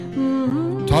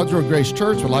Todd's Road Grace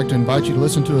Church would like to invite you to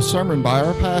listen to a sermon by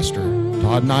our pastor,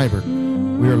 Todd Nybert.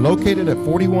 We are located at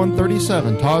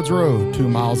 4137 Todd's Road, 2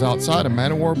 miles outside of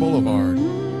Man O' War Boulevard.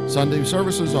 Sunday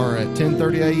services are at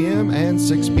 10:30 a.m. and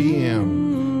 6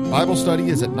 p.m. Bible study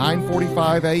is at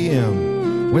 9:45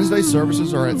 a.m. Wednesday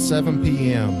services are at 7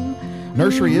 p.m.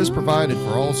 Nursery is provided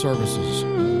for all services.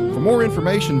 For more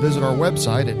information, visit our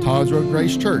website at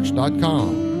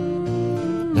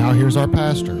toddsroadgracechurch.com. Now here's our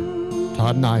pastor,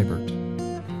 Todd Nybert.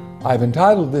 I've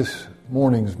entitled this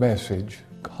morning's message,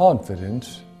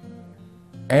 Confidence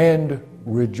and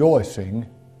Rejoicing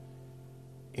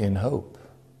in Hope.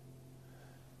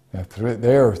 Now,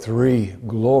 there are three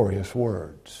glorious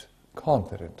words: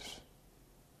 confidence,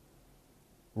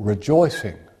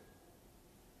 rejoicing,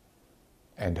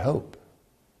 and hope.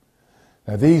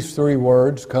 Now, these three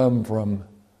words come from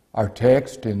our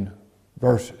text in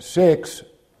verse 6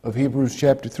 of Hebrews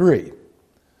chapter 3.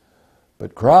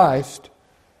 But Christ,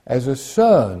 as a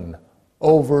son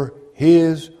over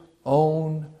his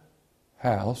own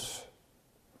house,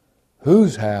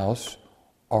 whose house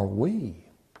are we?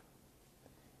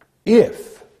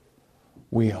 If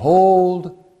we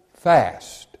hold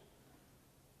fast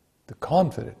the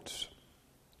confidence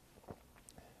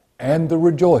and the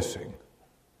rejoicing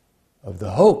of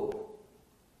the hope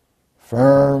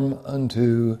firm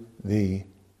unto the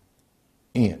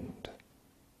end.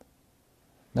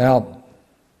 Now,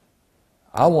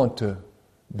 I want to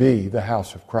be the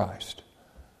house of Christ.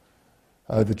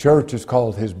 The church is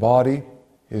called his body,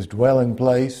 his dwelling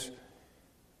place,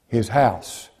 his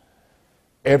house.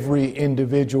 Every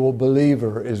individual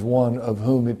believer is one of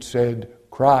whom it said,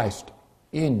 Christ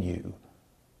in you,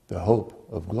 the hope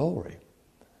of glory.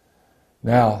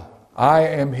 Now, I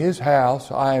am his house,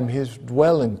 I am his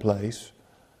dwelling place,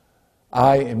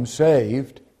 I am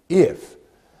saved if.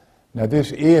 Now,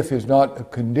 this if is not a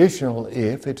conditional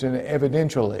if, it's an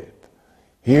evidential if.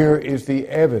 Here is the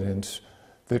evidence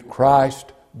that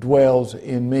Christ dwells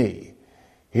in me.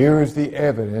 Here is the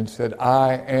evidence that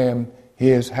I am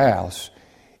his house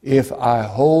if I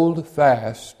hold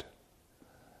fast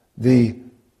the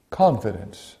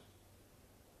confidence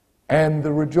and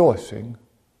the rejoicing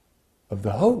of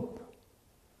the hope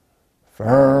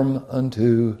firm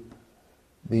unto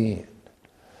the end.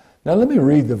 Now let me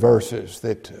read the verses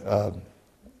that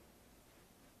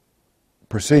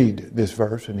precede this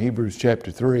verse in Hebrews chapter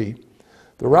 3.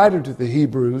 The writer to the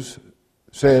Hebrews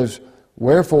says,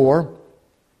 Wherefore,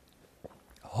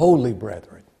 holy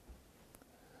brethren,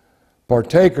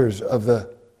 partakers of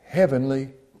the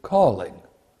heavenly calling,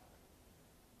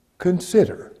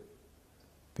 consider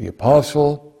the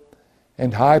apostle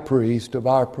and high priest of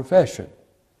our profession,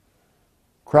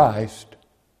 Christ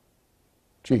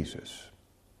Jesus.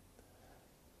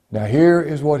 Now here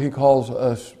is what he calls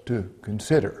us to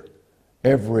consider.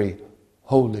 Every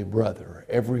holy brother,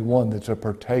 every one that's a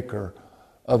partaker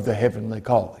of the heavenly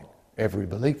calling, every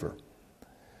believer,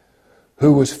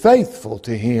 who was faithful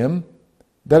to him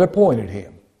that appointed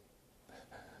him,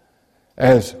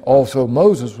 as also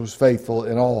Moses was faithful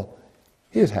in all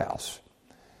his house.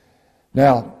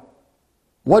 Now,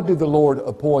 what did the Lord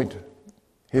appoint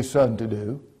his son to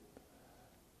do?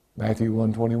 Matthew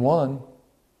 1:21,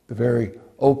 the very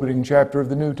opening chapter of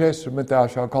the New Testament, thou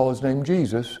shalt call his name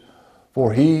Jesus,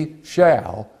 for he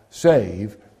shall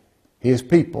save his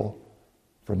people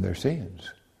from their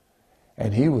sins.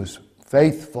 And he was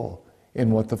faithful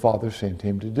in what the Father sent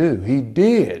him to do. He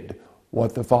did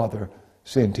what the Father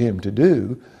sent him to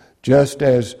do, just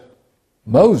as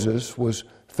Moses was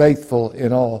faithful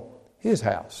in all his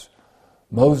house.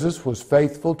 Moses was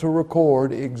faithful to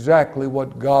record exactly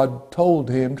what God told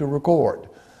him to record.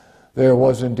 There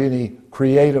wasn't any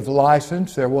creative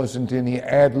license. There wasn't any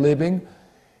ad-libbing.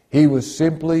 He was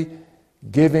simply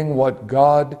giving what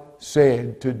God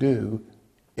said to do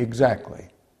exactly.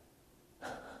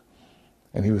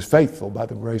 And he was faithful by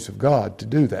the grace of God to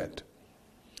do that.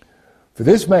 For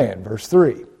this man, verse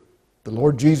 3, the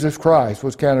Lord Jesus Christ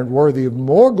was counted worthy of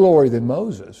more glory than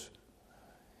Moses,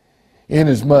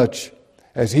 inasmuch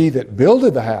as he that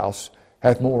builded the house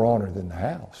hath more honor than the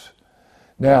house.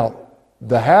 Now,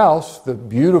 the house, the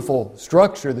beautiful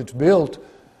structure that's built,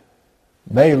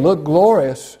 may look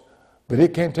glorious, but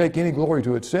it can't take any glory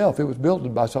to itself. It was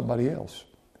built by somebody else.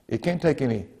 It can't take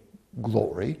any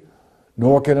glory,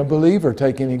 nor can a believer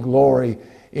take any glory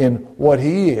in what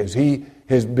he is. He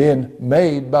has been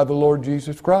made by the Lord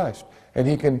Jesus Christ, and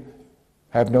he can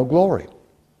have no glory.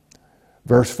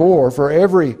 Verse 4, For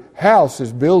every house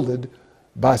is builded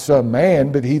by some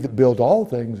man, but he that built all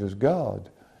things is God,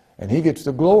 and he gets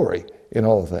the glory in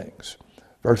all things.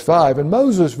 Verse 5, And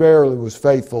Moses verily was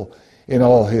faithful in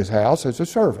all his house as a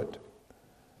servant,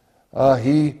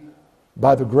 He,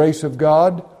 by the grace of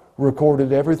God,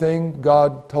 recorded everything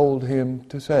God told him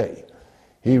to say.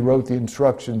 He wrote the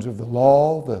instructions of the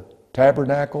law, the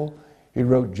tabernacle. He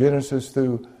wrote Genesis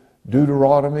through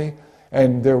Deuteronomy,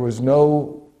 and there was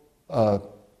no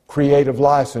creative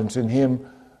license in him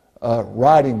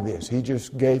writing this. He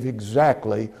just gave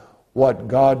exactly what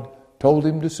God told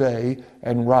him to say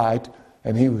and write,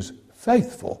 and he was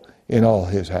faithful in all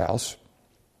his house.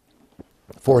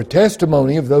 For a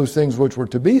testimony of those things which were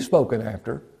to be spoken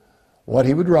after, what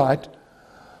he would write,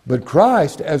 but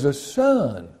Christ as a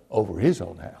son over his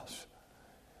own house.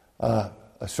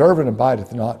 A servant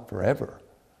abideth not forever,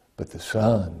 but the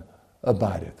Son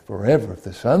abideth forever. If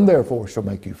the Son therefore shall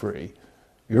make you free,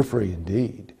 you're free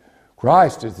indeed.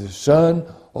 Christ is the Son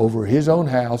over his own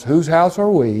house. Whose house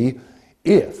are we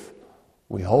if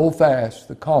we hold fast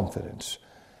the confidence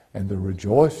and the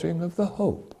rejoicing of the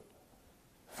hope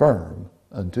firm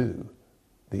unto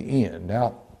the end?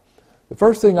 Now, the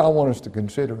first thing I want us to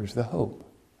consider is the hope.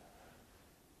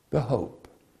 The hope.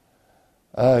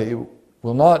 It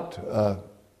will not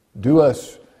do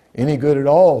us any good at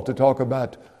all to talk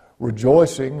about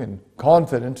rejoicing and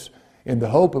confidence in the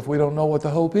hope if we don't know what the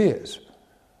hope is.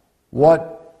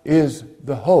 What is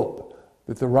the hope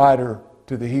that the writer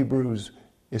to the Hebrews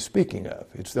is speaking of?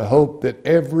 It's the hope that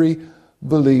every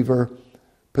believer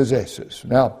possesses.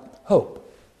 Now, hope.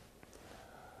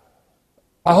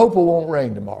 I hope it won't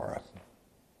rain tomorrow.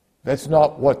 That's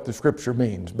not what the Scripture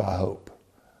means by hope.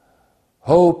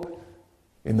 Hope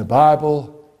in the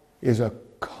Bible is a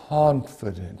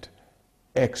confident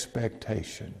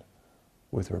expectation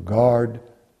with regard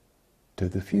to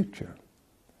the future.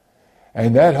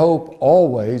 And that hope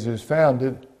always is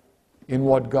founded in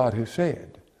what God has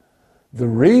said. The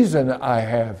reason I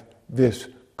have this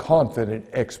confident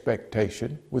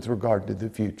expectation with regard to the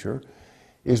future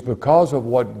is because of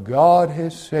what God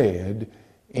has said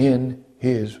in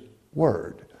His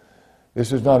Word.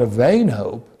 This is not a vain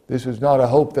hope. This is not a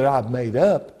hope that I've made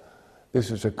up. This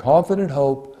is a confident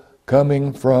hope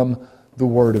coming from the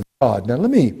Word of God. Now let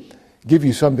me give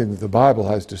you something that the Bible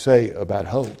has to say about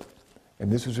hope.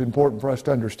 And this is important for us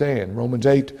to understand. Romans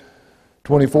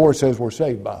 8:24 says we're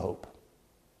saved by hope.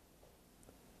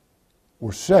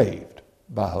 We're saved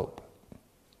by hope.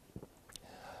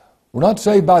 We're not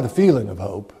saved by the feeling of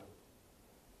hope.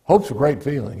 Hope's a great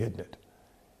feeling, isn't it?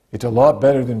 It's a lot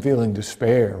better than feeling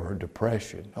despair or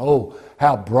depression. Oh,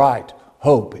 how bright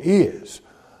hope is.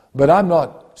 But I'm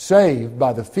not saved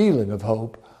by the feeling of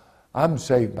hope. I'm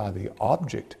saved by the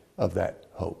object of that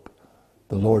hope,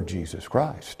 the Lord Jesus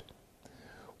Christ.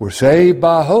 We're saved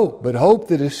by hope, but hope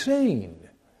that is seen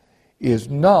is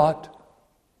not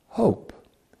hope.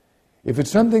 If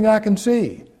it's something I can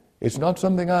see, it's not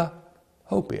something I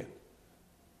hope in.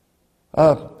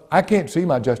 I can't see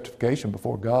my justification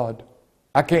before God.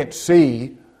 I can't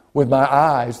see with my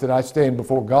eyes that I stand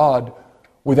before God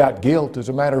without guilt. As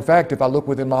a matter of fact, if I look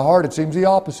within my heart, it seems the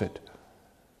opposite.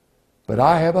 But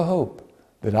I have a hope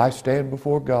that I stand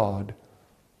before God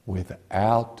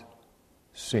without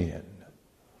sin,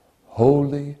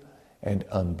 holy and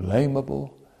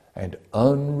unblameable and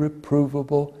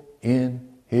unreprovable in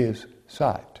His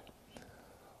sight.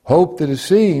 Hope that is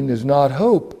seen is not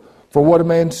hope. For what a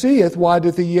man seeth, why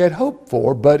doth he yet hope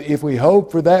for? But if we hope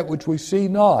for that which we see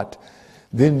not,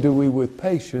 then do we with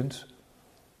patience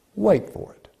wait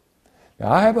for it.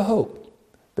 Now I have a hope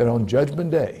that on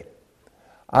Judgment Day,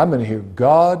 I'm going to hear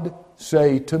God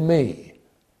say to me,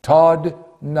 Todd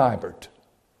Nybert,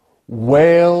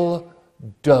 well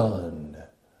done,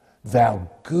 thou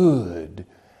good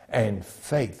and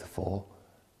faithful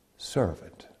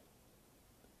servant.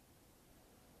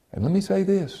 And let me say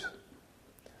this.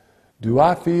 Do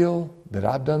I feel that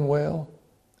I've done well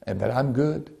and that I'm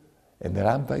good and that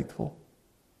I'm faithful?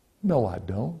 No, I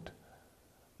don't.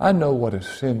 I know what a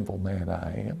sinful man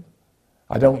I am.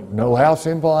 I don't know how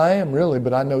sinful I am, really,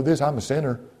 but I know this, I'm a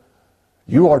sinner.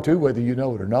 You are too, whether you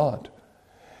know it or not.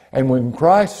 And when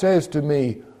Christ says to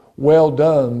me, well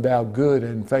done, thou good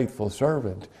and faithful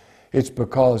servant, it's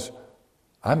because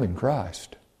I'm in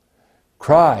Christ.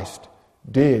 Christ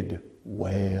did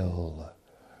well.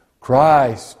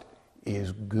 Christ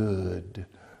is good.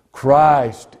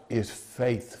 Christ is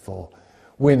faithful.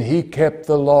 When He kept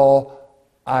the law,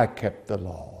 I kept the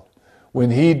law.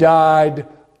 When He died,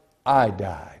 I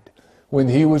died. When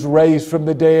He was raised from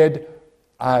the dead,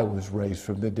 I was raised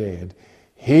from the dead.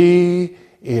 He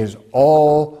is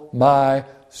all my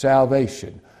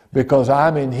salvation because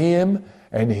I'm in Him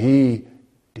and He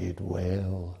did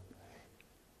well.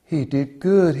 He did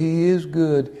good. He is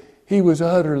good. he was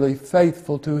utterly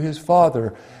faithful to his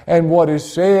Father. And what is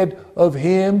said of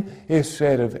him is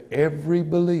said of every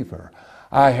believer.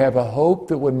 I have a hope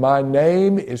that when my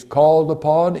name is called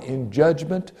upon in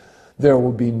judgment, there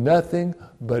will be nothing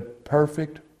but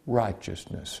perfect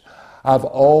righteousness. I've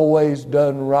always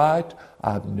done right.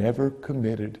 I've never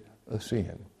committed a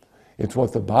sin. It's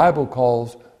what the Bible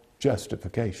calls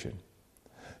justification.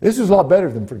 This is a lot better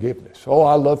than forgiveness. Oh,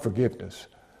 I love forgiveness.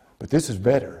 But this is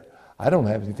better. I don't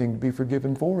have anything to be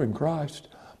forgiven for in Christ.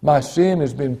 My sin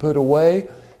has been put away,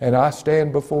 and I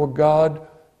stand before God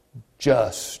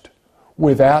just,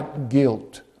 without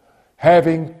guilt,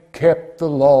 having kept the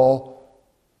law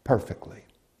perfectly.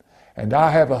 And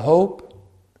I have a hope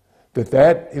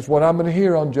that is what I'm going to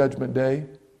hear on Judgment Day.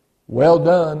 Well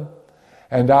done.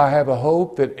 And I have a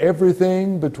hope that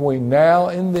everything between now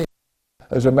and then,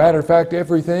 as a matter of fact,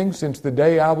 everything since the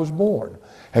day I was born,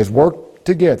 has worked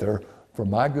together for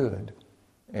my good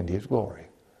and His glory.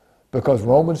 Because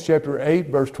Romans chapter 8,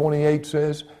 verse 28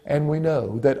 says, and we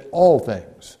know that all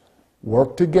things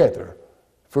work together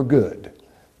for good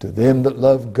to them that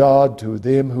love God, to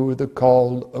them who are the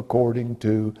called according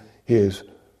to His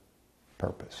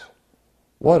purpose.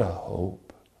 What a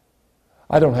hope.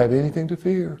 I don't have anything to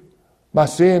fear. My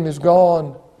sin is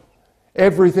gone.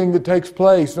 Everything that takes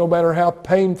place, no matter how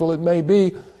painful it may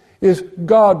be, is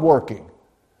God working.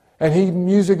 And He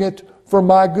using it for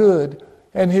my good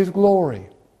and His glory.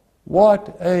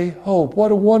 What a hope.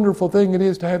 What a wonderful thing it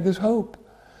is to have this hope.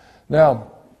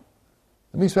 Now,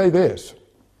 let me say this.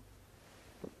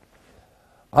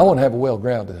 I want to have a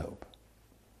well-grounded hope.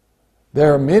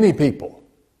 There are many people,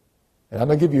 and I'm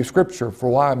going to give you a scripture for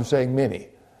why I'm saying many.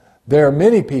 There are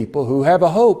many people who have a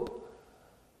hope,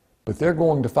 but they're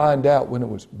going to find out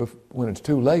when it's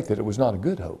too late that it was not a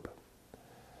good hope.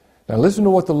 Now listen to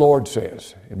what the Lord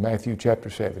says in Matthew chapter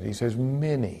 7. He says,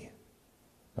 many,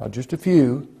 not just a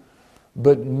few,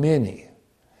 but many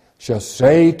shall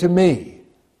say to me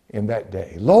in that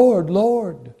day, Lord,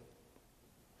 Lord,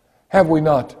 have we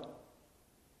not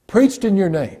preached in your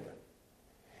name?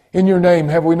 In your name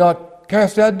have we not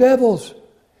cast out devils?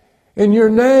 In your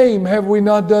name have we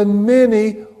not done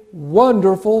many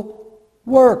wonderful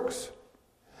works?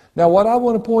 Now what I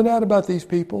want to point out about these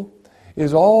people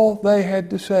is all they had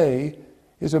to say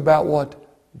is about what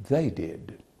they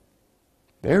did.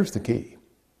 There's the key.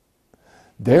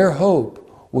 Their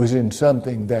hope was in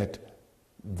something that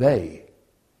they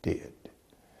did.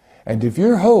 And if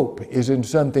your hope is in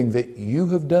something that you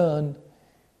have done,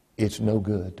 it's no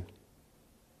good.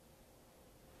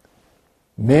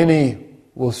 Many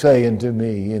will say unto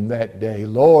me in that day,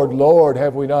 Lord, Lord,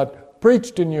 have we not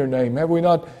preached in your name? Have we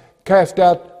not cast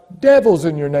out devils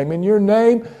in your name? In your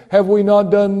name have we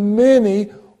not done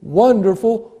many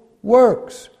wonderful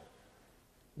works?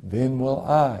 Then will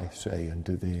I say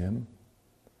unto them,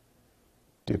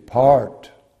 depart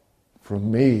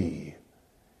from me,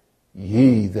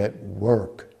 ye that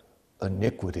work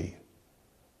iniquity.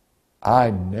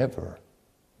 I never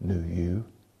knew you.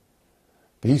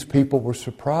 These people were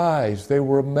surprised. They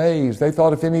were amazed. They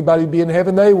thought if anybody be in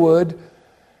heaven, they would.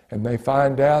 And they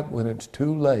find out when it's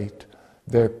too late,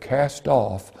 they're cast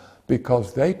off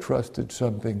because they trusted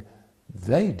something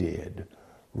they did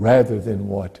rather than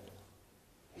what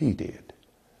He did.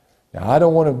 Now, I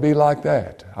don't want to be like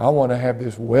that. I want to have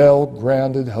this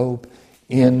well-grounded hope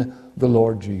in the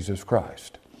Lord Jesus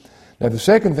Christ. Now, the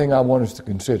second thing I want us to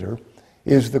consider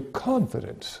is the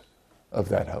confidence of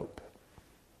that hope.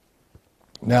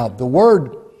 Now, the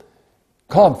word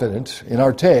confidence in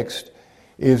our text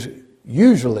is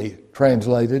usually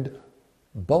translated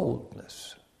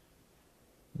boldness.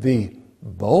 The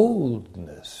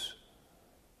boldness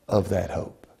of that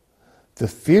hope. The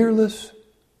fearless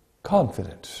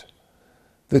confidence.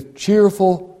 The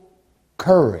cheerful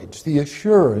courage. The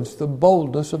assurance, the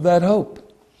boldness of that hope.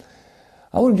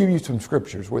 I want to give you some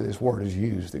scriptures where this word is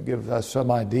used that gives us some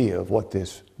idea of what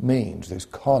this means, this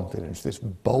confidence, this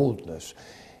boldness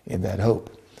in that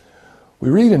hope. We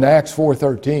read in Acts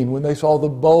 4:13 when they saw the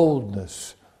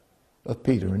boldness of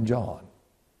Peter and John.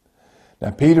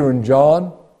 Now, Peter and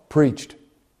John preached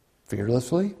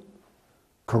fearlessly,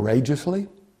 courageously,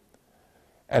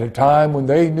 at a time when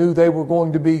they knew they were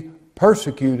going to be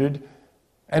persecuted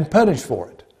and punished for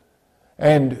it.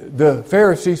 And the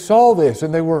Pharisees saw this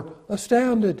and they were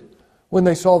astounded when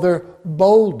they saw their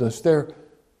boldness, their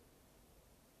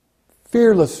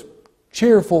fearless,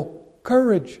 cheerful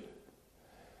courage.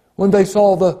 When they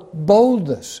saw the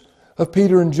boldness of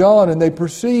Peter and John and they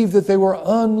perceived that they were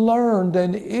unlearned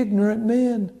and ignorant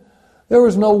men. There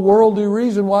was no worldly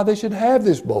reason why they should have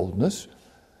this boldness.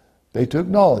 They took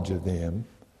knowledge of them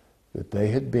that they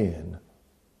had been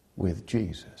with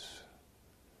Jesus.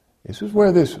 This is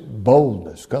where this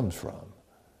boldness comes from.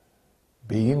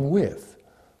 Being with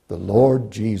the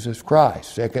Lord Jesus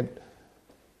Christ. 2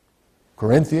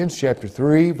 Corinthians chapter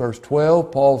 3, verse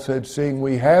 12, Paul said, seeing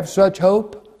we have such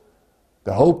hope,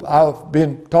 the hope I've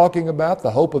been talking about,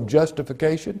 the hope of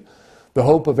justification, the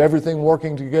hope of everything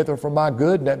working together for my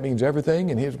good, and that means everything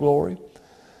in His glory.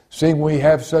 Seeing we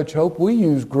have such hope, we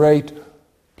use great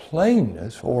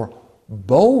plainness or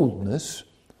boldness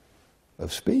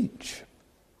of speech.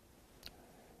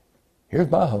 Here's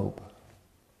my hope,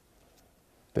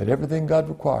 that everything God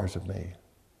requires of me,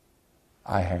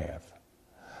 I have.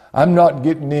 I'm not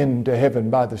getting into heaven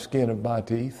by the skin of my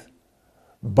teeth.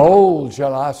 Bold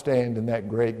shall I stand in that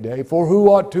great day, for who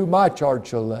ought to my charge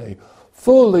shall lay?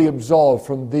 Fully absolved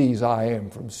from these I am,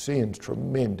 from sin's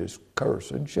tremendous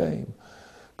curse and shame.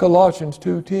 Colossians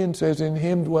 2:10 says, in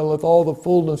Him dwelleth all the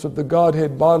fullness of the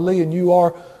Godhead bodily, and you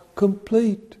are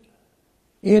complete.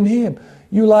 In Him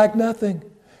you lack nothing.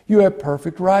 You have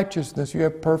perfect righteousness. You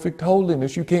have perfect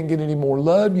holiness. You can't get any more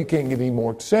loved. You can't get any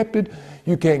more accepted.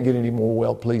 You can't get any more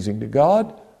well-pleasing to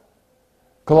God.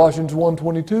 Colossians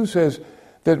 1:22 says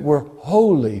that we're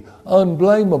holy,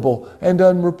 unblameable, and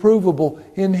unreprovable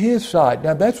in His sight.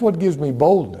 Now that's what gives me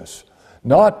boldness.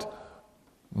 Not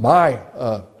my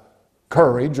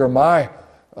courage or my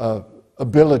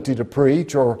ability to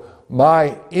preach or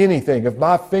my anything. If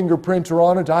my fingerprints are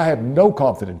on it, I have no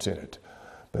confidence in it.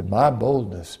 But my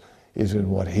boldness is in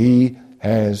what He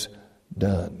has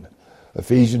done.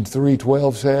 Ephesians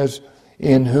 3:12 says,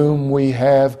 in whom we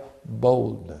have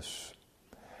boldness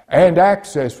and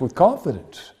access with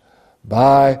confidence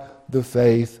by the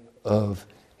faith of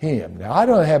Him. Now, I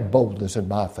don't have boldness in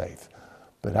my faith,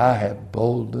 but I have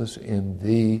boldness in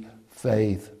the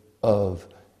faith of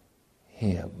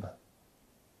Him.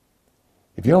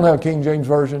 If you don't have a King James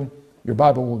Version, your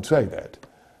Bible won't say that.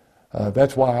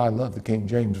 That's why I love the King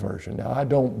James Version. Now, I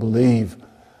don't believe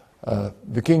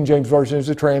the King James Version is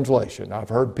a translation. I've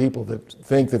heard people that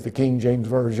think that the King James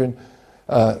Version,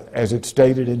 as it's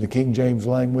stated in the King James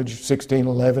language,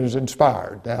 1611 is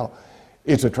inspired. Now,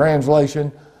 it's a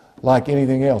translation like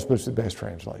anything else, but it's the best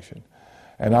translation.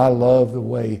 And I love the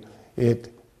way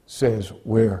it says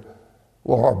where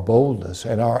our boldness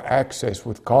and our access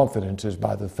with confidence is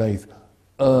by the faith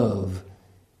of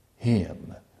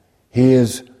Him.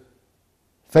 His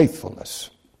faithfulness.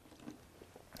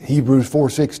 Hebrews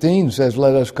 4:16 says,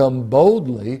 let us come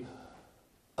boldly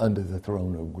unto the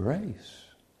throne of grace.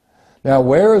 Now,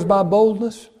 where is my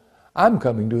boldness? I'm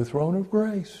coming to the throne of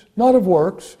grace, not of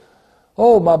works.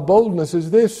 Oh, my boldness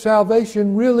is this: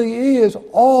 salvation really is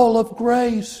all of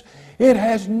grace. It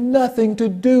has nothing to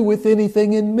do with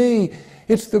anything in me.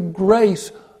 It's the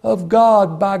grace of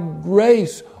God. By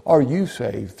grace are you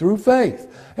saved through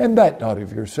faith, and that not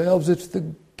of yourselves. It's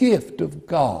the gift of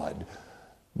God,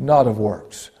 not of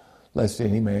works, lest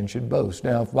any man should boast.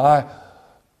 Now, if my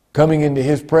coming into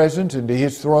His presence, into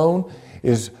His throne,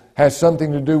 has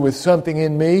something to do with something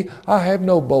in me, I have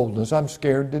no boldness. I'm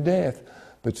scared to death.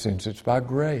 But since it's by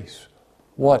grace,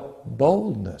 what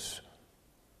boldness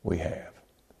we have.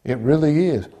 It really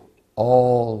is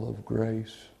all of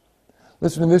grace.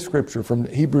 Listen to this scripture from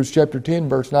Hebrews chapter 10,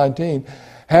 verse 19.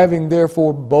 Having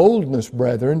therefore boldness,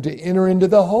 brethren, to enter into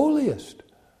the holiest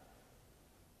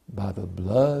by the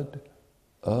blood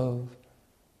of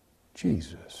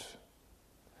Jesus.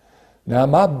 Now,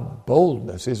 my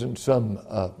boldness isn't some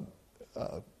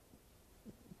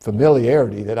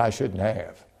familiarity that I shouldn't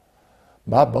have.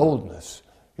 My boldness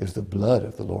is the blood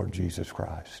of the Lord Jesus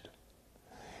Christ.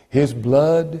 His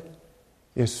blood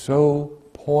is so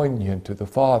poignant to the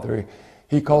Father.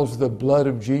 He calls the blood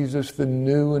of Jesus the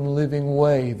new and living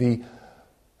way, the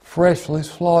freshly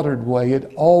slaughtered way.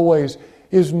 It always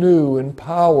is new and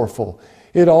powerful.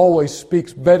 It always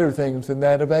speaks better things than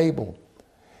that of Abel.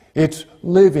 It's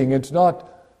living. It's not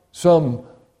some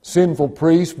sinful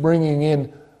priest bringing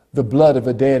in the blood of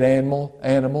a dead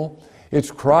animal. It's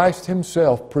Christ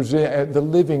Himself, the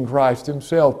living Christ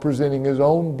Himself, presenting His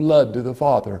own blood to the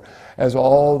Father as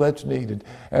all that's needed.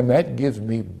 And that gives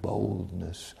me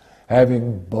boldness,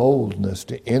 having boldness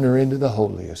to enter into the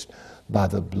holiest by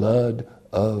the blood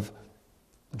of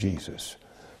Jesus.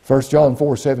 1 John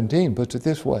 4:17 puts it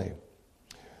this way,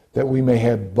 that we may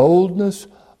have boldness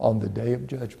on the day of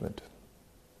judgment.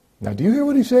 Now, do you hear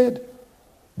what he said?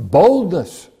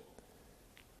 Boldness,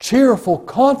 cheerful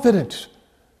confidence,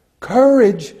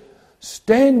 courage,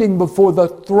 standing before the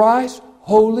thrice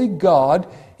holy God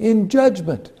in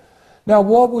judgment. Now,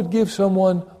 what would give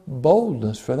someone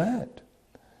boldness for that?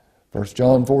 1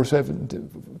 John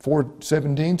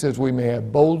 4:17 says we may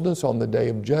have boldness on the day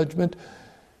of judgment,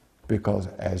 because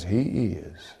as He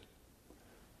is,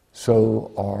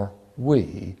 so are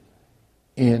we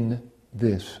in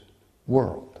this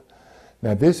world.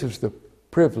 Now, this is the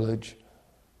privilege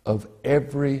of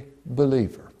every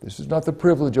believer. This is not the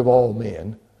privilege of all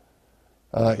men.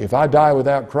 If I die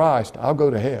without Christ, I'll go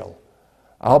to hell.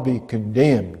 I'll be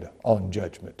condemned on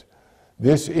judgment.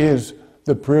 This is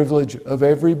the privilege of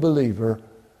every believer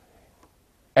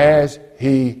as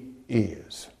he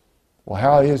is. Well,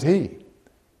 how is he?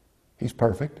 He's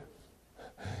perfect.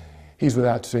 He's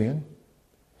without sin.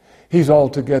 He's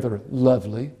altogether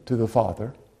lovely to the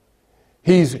Father.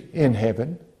 He's in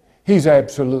heaven. He's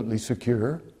absolutely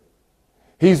secure.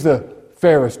 He's the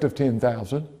fairest of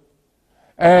 10,000.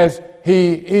 As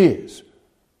he is,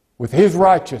 with his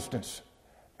righteousness,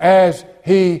 as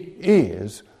he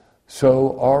is,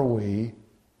 so are we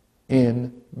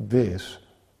in this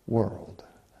world.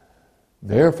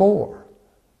 Therefore,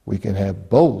 we can have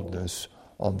boldness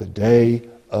on the day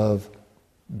of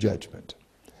judgment.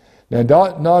 Now,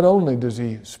 not only does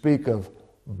he speak of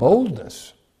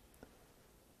boldness,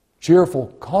 cheerful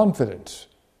confidence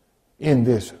in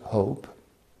this hope,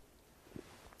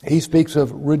 he speaks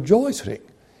of rejoicing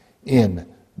in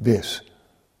this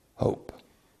hope.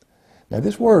 Now,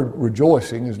 this word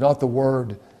rejoicing is not the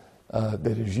word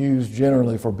that is used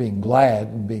generally for being glad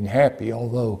and being happy,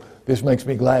 although this makes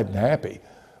me glad and happy.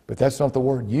 But that's not the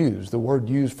word used. The word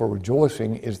used for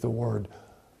rejoicing is the word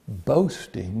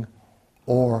boasting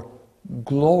or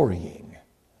glorying,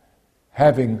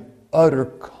 having utter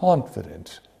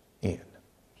confidence in.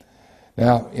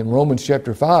 Now, in Romans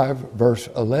chapter 5, verse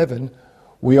 11,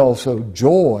 we also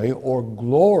joy or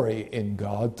glory in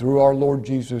God through our Lord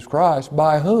Jesus Christ,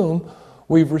 by whom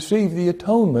we've received the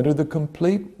atonement or the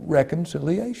complete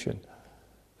reconciliation.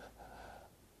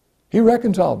 He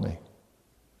reconciled me.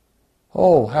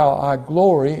 Oh, how I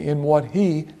glory in what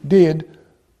he did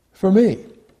for me.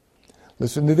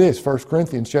 Listen to this, 1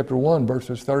 Corinthians chapter 1,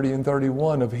 verses 30 and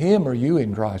 31. Of him are you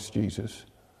in Christ Jesus,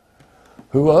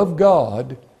 who of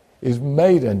God is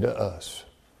made unto us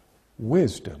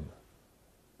wisdom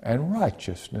and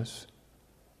righteousness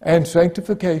and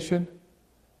sanctification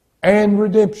and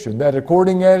redemption, that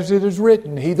according as it is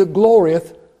written, he that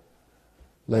glorieth,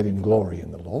 let him glory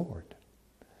in the Lord.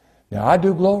 Now, I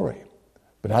do glory,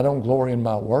 but I don't glory in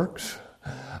my works.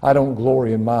 I don't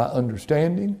glory in my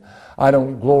understanding. I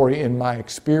don't glory in my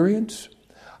experience.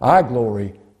 I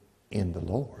glory in the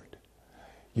Lord.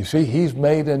 You see, he's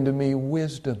made unto me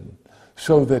wisdom,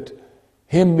 so that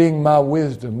him being my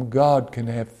wisdom, God can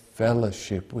have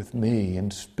fellowship with me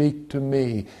and speak to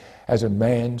me as a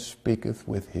man speaketh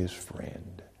with his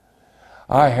friend.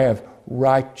 I have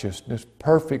righteousness,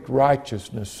 perfect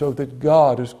righteousness, so that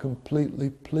God is completely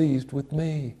pleased with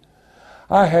me.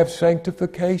 I have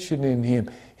sanctification in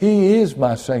him. He is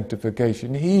my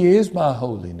sanctification. He is my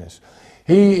holiness.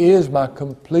 He is my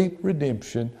complete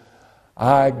redemption.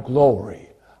 I glory.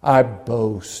 I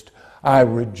boast. I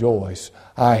rejoice.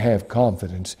 I have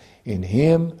confidence in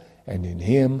him and in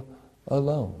him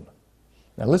alone.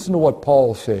 Now listen to what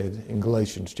Paul said in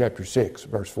Galatians chapter 6,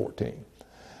 verse 14.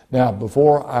 Now,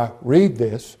 before I read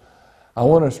this, I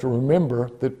want us to remember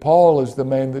that Paul is the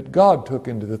man that God took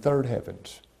into the third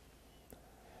heavens,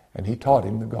 and he taught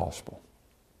him the gospel.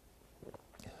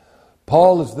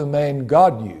 Paul is the man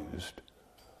God used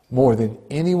more than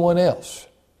anyone else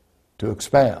to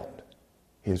expound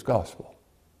his gospel.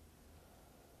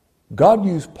 God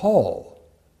used Paul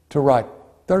to write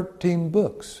 13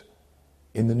 books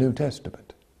in the New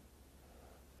Testament.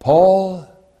 Paul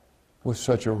was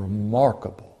such a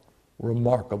remarkable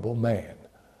man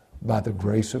by the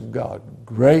grace of God,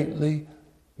 greatly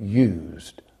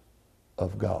used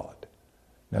of God.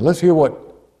 Now let's hear what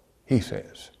he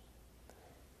says.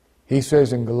 He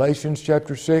says in Galatians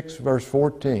chapter 6, verse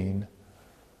 14,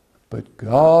 "But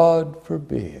God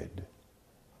forbid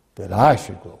that I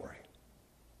should glory."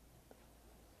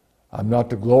 I'm not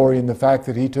to glory in the fact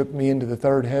that he took me into the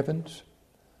third heavens.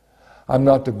 I'm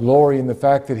not to glory in the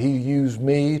fact that he used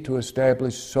me to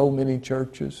establish so many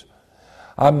churches.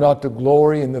 I'm not to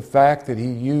glory in the fact that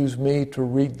he used me to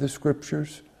read the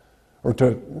Scriptures or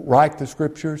to write the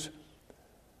Scriptures.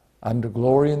 I'm to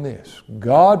glory in this.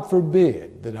 God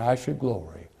forbid that I should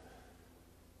glory,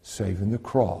 save in the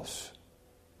cross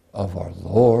of our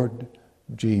Lord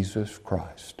Jesus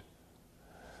Christ.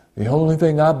 The only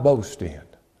thing I boast in,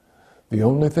 the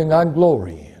only thing I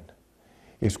glory in,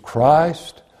 is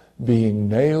Christ being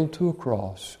nailed to a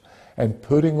cross and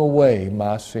putting away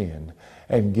my sin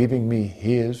and giving me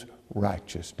his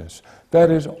righteousness. That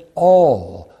is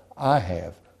all I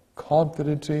have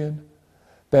confidence in.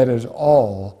 That is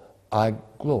all I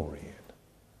glory in.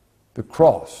 The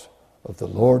cross of the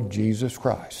Lord Jesus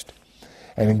Christ.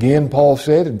 And again, Paul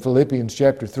said in Philippians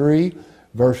chapter 3,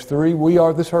 verse 3, we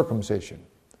are the circumcision.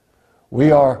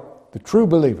 We are the true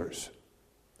believers,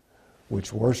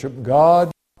 which worship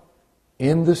God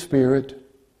in the Spirit,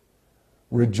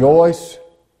 rejoice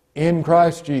in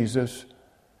Christ Jesus,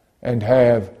 and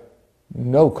have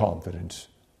no confidence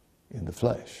in the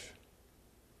flesh.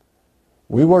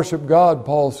 We worship God,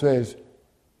 Paul says,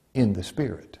 in the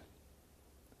Spirit.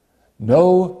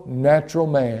 No natural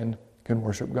man can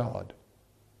worship God.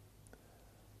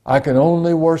 I can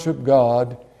only worship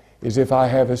God as if I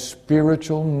have a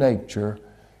spiritual nature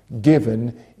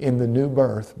given in the new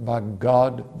birth by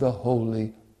God the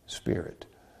Holy Spirit.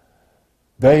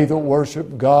 They that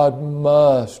worship God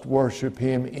must worship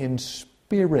Him in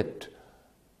spirit,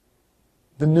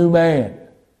 the new man,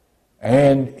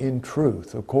 and in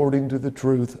truth, according to the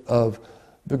truth of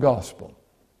the gospel.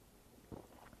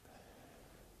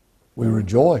 We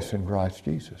rejoice in Christ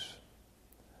Jesus.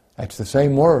 That's the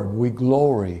same word. We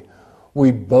glory,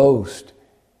 we boast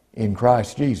in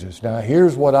Christ Jesus. Now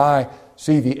here's what I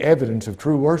see the evidence of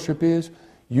true worship is.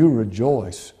 You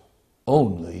rejoice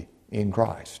only in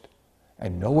Christ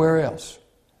and nowhere else.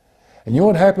 And you know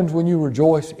what happens when you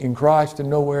rejoice in Christ and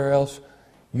nowhere else?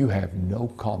 You have no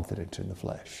confidence in the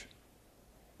flesh.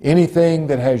 Anything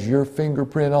that has your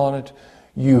fingerprint on it,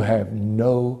 you have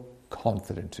no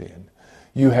confidence in.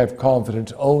 You have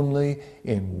confidence only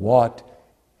in what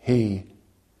He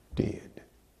did.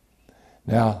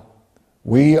 Now,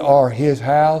 we are His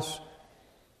house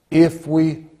if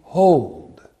we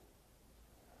hold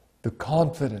the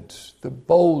confidence, the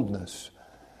boldness,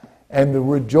 and the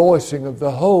rejoicing of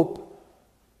the hope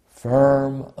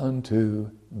firm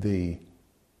unto the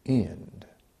end.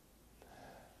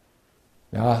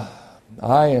 Now,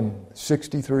 I am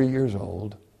 63 years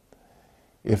old.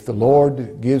 If the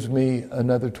Lord gives me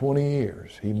another 20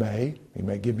 years, He may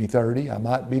give me 30. I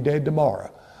might be dead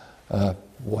tomorrow.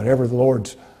 Whatever the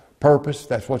Lord's purpose,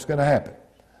 that's what's going to happen.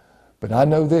 But I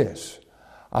know this.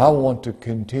 I want to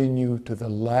continue to the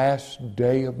last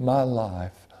day of my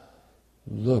life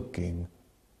looking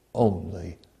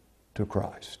only to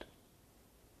Christ.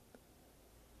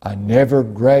 I never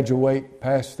graduate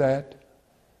past that.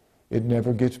 It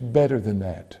never gets better than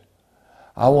that.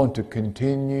 I want to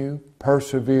continue,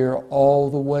 persevere all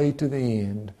the way to the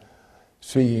end,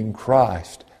 seeing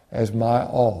Christ as my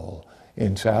all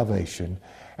in salvation,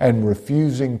 and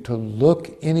refusing to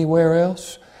look anywhere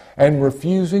else, and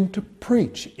refusing to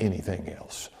preach anything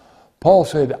else. Paul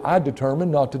said, I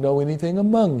determined not to know anything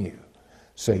among you,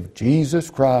 save Jesus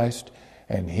Christ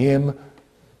and Him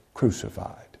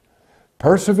crucified.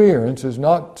 Perseverance is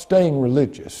not staying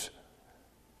religious.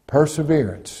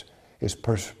 Perseverance is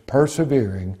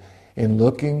persevering in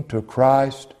looking to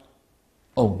Christ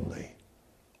only,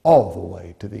 all the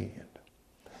way to the end.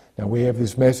 Now we have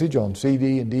this message on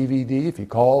CD and DVD. If you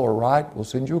call or write, we'll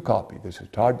send you a copy. This is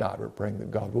Todd Nybert praying that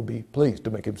God will be pleased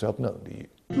to make Himself known to you.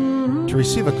 To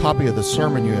receive a copy of the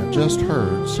sermon you have just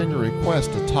heard, send your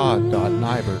request to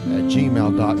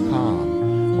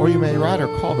todd.nybert@gmail.com, or you may write or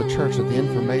call the church at the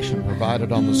information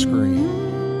provided on the screen.